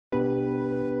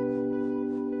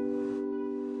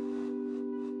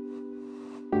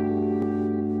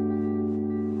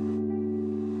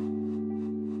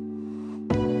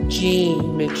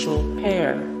Jean Mitchell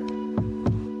Pear,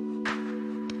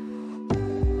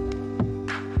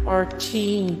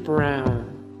 Artine Brown,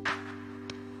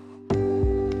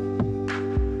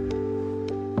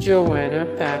 Joanna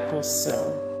Backelso,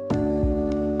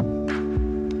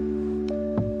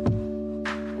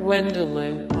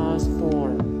 Gwendolyn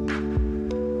Osborne,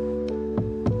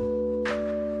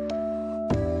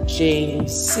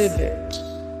 James Sibbett,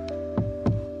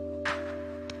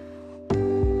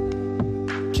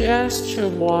 Jascha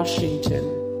Washington,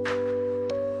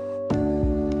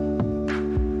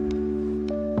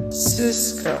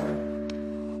 Cisco,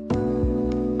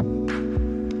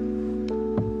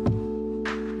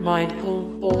 Michael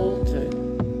Bolton,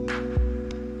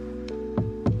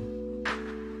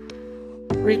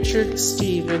 Richard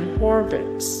Stephen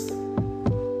Horvitz,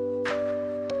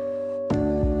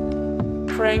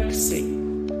 Frank C.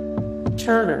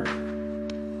 Turner,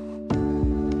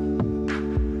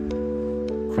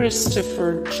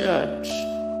 Christopher Judge,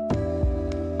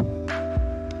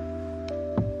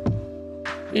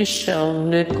 Michelle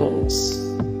Nichols,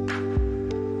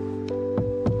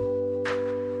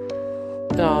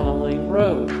 Donnelly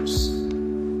Rose,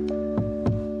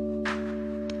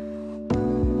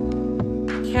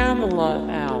 Kamala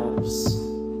Alves,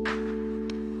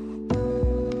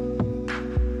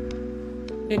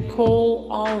 Nicole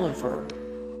Oliver,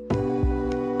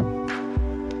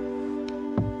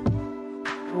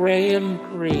 Graham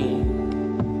Greene,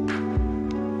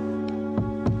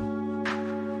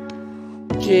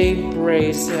 Jay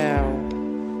Brazow,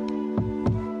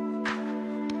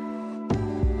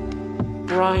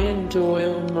 Brian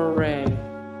Doyle Murray,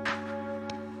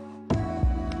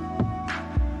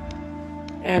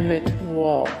 Emmett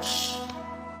Walsh,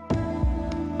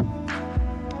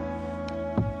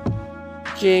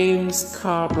 James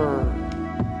Coburn,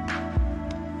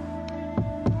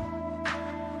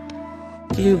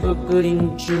 Cuba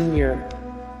Gooding Jr.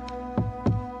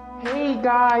 Hey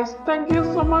guys, thank you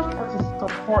so much for the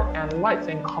support and likes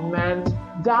and comments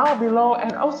down below,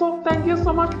 and also thank you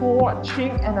so much for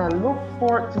watching, and I look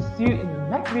forward to see you in the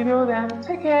next video. Then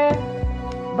take care,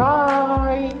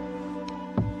 bye.